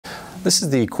This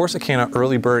is the Corsicana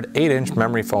Early Bird 8-inch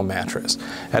memory foam mattress.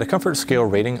 At a comfort scale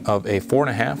rating of a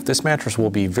 4.5, this mattress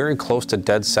will be very close to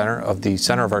dead center of the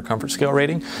center of our comfort scale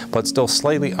rating, but still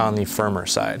slightly on the firmer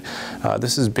side.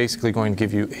 This is basically going to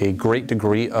give you a great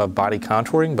degree of body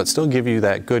contouring, but still give you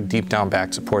that good deep down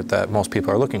back support that most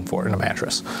people are looking for in a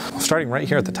mattress. Starting right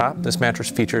here at the top, this mattress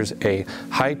features a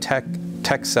high-tech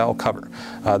Texcell cover.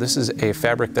 This is a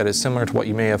fabric that is similar to what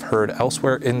you may have heard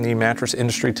elsewhere in the mattress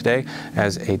industry today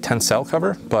as a Tencel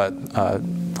cover, but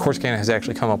Corsicana has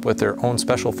actually come up with their own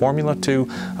special formula to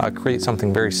create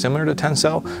something very similar to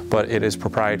Tencel, but it is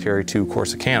proprietary to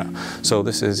Corsicana. So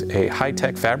this is a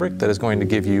high-tech fabric that is going to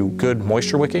give you good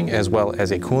moisture wicking as well as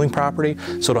a cooling property,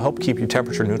 so to help keep you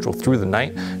temperature neutral through the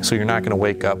night, so you're not going to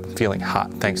wake up feeling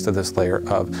hot thanks to this layer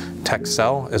of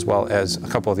Texcell as well as a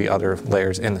couple of the other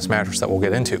layers in this mattress that we'll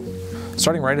get into.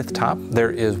 Starting right at the top,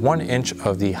 there is 1 inch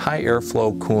of the high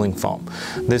airflow cooling foam.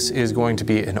 This is going to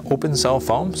be an open cell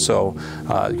foam, so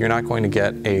you're not going to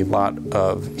get a lot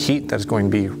of heat that is going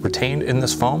to be retained in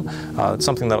this foam. It's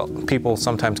something that people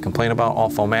sometimes complain about all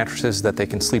foam mattresses, that they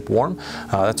can sleep warm.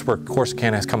 That's where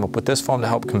Corsicana has come up with this foam to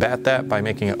help combat that by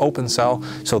making it open cell,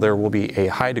 so there will be a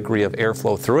high degree of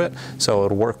airflow through it, so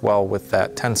it'll work well with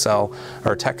that Tencel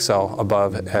or Texcell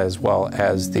above as well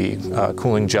as the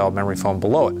cooling gel memory foam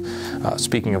below it.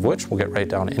 Speaking of which, we'll get right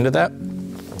down into that.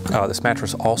 This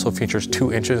mattress also features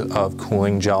 2 inches of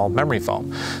cooling gel memory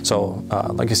foam. So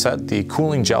like I said, the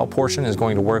cooling gel portion is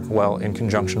going to work well in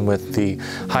conjunction with the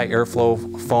high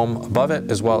airflow foam above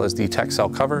it, as well as the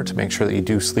Texcell cover to make sure that you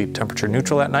do sleep temperature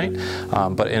neutral at night.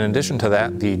 But in addition to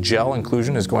that, the gel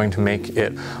inclusion is going to make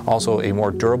it also a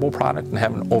more durable product and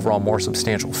have an overall more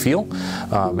substantial feel.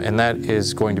 And that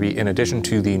is going to be in addition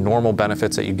to the normal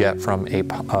benefits that you get from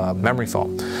a memory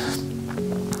foam.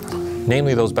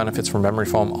 Namely, those benefits from memory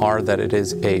foam are that it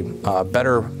is a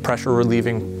better pressure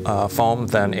relieving foam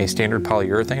than a standard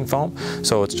polyurethane foam.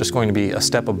 So it's just going to be a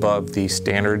step above the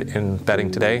standard in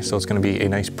bedding today. So it's going to be a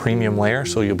nice premium layer,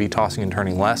 so you'll be tossing and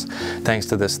turning less thanks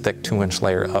to this thick 2-inch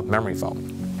layer of memory foam.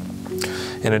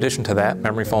 In addition to that,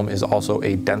 memory foam is also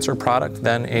a denser product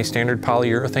than a standard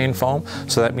polyurethane foam.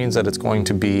 So that means that it's going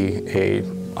to be a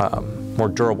more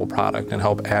durable product and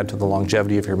help add to the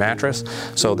longevity of your mattress.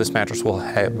 So this mattress will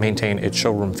maintain its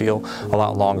showroom feel a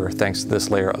lot longer thanks to this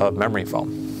layer of memory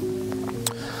foam.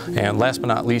 And last but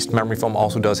not least, memory foam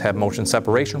also does have motion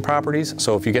separation properties.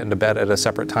 So if you get into bed at a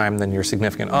separate time than your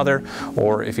significant other,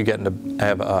 or if you get into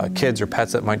have kids or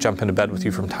pets that might jump into bed with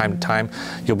you from time to time,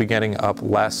 you'll be getting up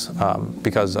less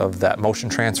because of that motion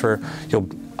transfer.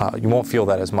 You won't feel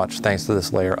that as much thanks to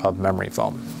this layer of memory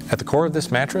foam. At the core of this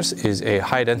mattress is a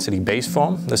high density base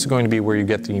foam. This is going to be where you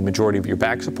get the majority of your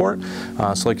back support.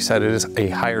 So like you said, it is a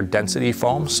higher density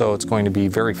foam, so it's going to be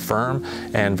very firm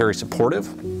and very supportive.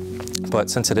 But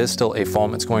since it is still a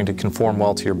foam, it's going to conform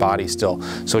well to your body still.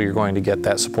 So you're going to get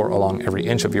that support along every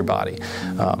inch of your body.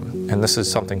 And this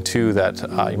is something too that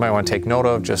you might want to take note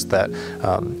of, just that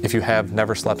if you have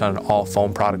never slept on an all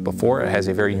foam product before, it has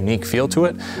a very unique feel to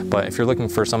it. But if you're looking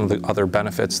for some of the other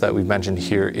benefits that we've mentioned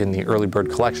here in the Early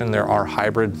Bird collection, there are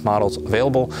hybrid models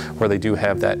available where they do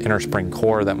have that inner spring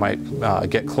core that might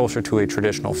get closer to a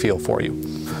traditional feel for you.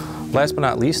 Last but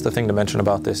not least, the thing to mention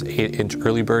about this 8-inch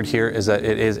Early Bird here is that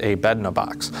it is a bed in a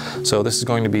box. So this is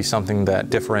going to be something that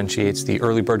differentiates the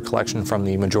Early Bird collection from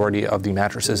the majority of the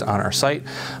mattresses on our site.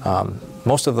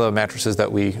 Most of the mattresses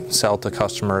that we sell to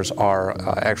customers are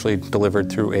actually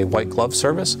delivered through a white glove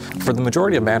service. For the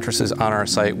majority of mattresses on our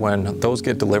site, when those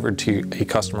get delivered to a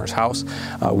customer's house,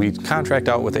 we contract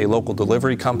out with a local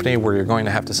delivery company where you're going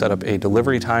to have to set up a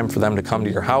delivery time for them to come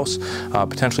to your house,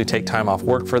 potentially take time off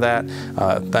work for that.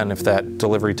 Then if that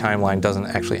delivery timeline doesn't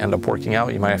actually end up working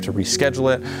out, you might have to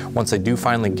reschedule it. Once they do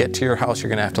finally get to your house, you're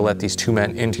going to have to let these 2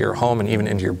 men into your home and even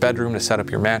into your bedroom to set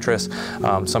up your mattress.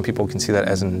 Some people can see that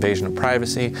as an invasion of privacy.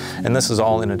 And this is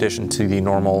all in addition to the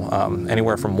normal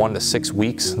anywhere from 1 to 6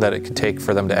 weeks that it could take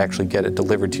for them to actually get it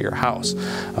delivered to your house.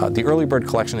 The Early Bird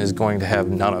collection is going to have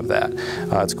none of that.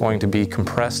 It's going to be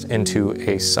compressed into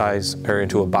a size, or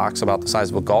into a box about the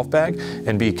size of a golf bag,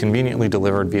 and be conveniently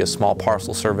delivered via small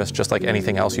parcel service, just like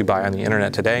anything else you buy on the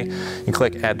internet today. You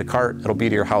click add to cart, it'll be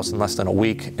to your house in less than a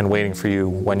week and waiting for you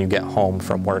when you get home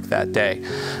from work that day.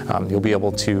 You'll be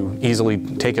able to easily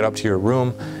take it up to your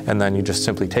room, and then you just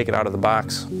simply take it out of the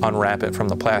box, unwrap it from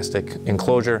the plastic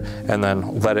enclosure, and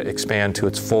then let it expand to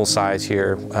its full size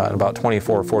here in about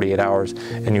 24 or 48 hours,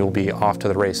 and you'll be off to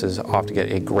the races, off to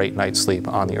get a great night's sleep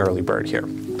on the Early Bird here.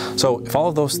 So if all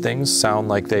of those things sound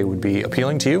like they would be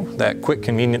appealing to you, that quick,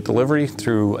 convenient delivery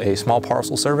through a small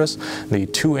parcel service, the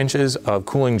 2 inches of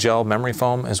cooling gel memory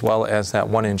foam, as well as that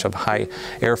 1 inch of high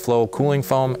airflow cooling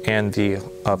foam, and the,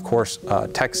 of course,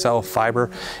 Texcell fiber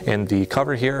in the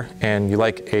cover here, and you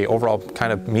like a overall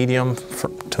kind of medium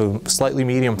to slightly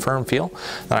medium firm feel,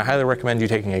 then I highly recommend you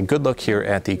taking a good look here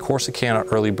at the Corsicana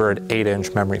Early Bird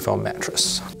 8-inch memory foam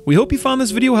mattress. We hope you found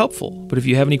this video helpful, but if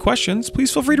you have any questions,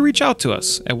 please feel free to reach out to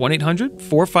us at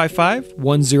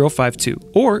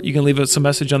 1-800-455-1052. Or you can leave us a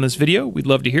message on this video. We'd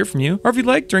love to hear from you. Or if you'd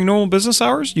like, during normal business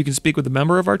hours, you can speak with a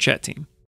member of our chat team.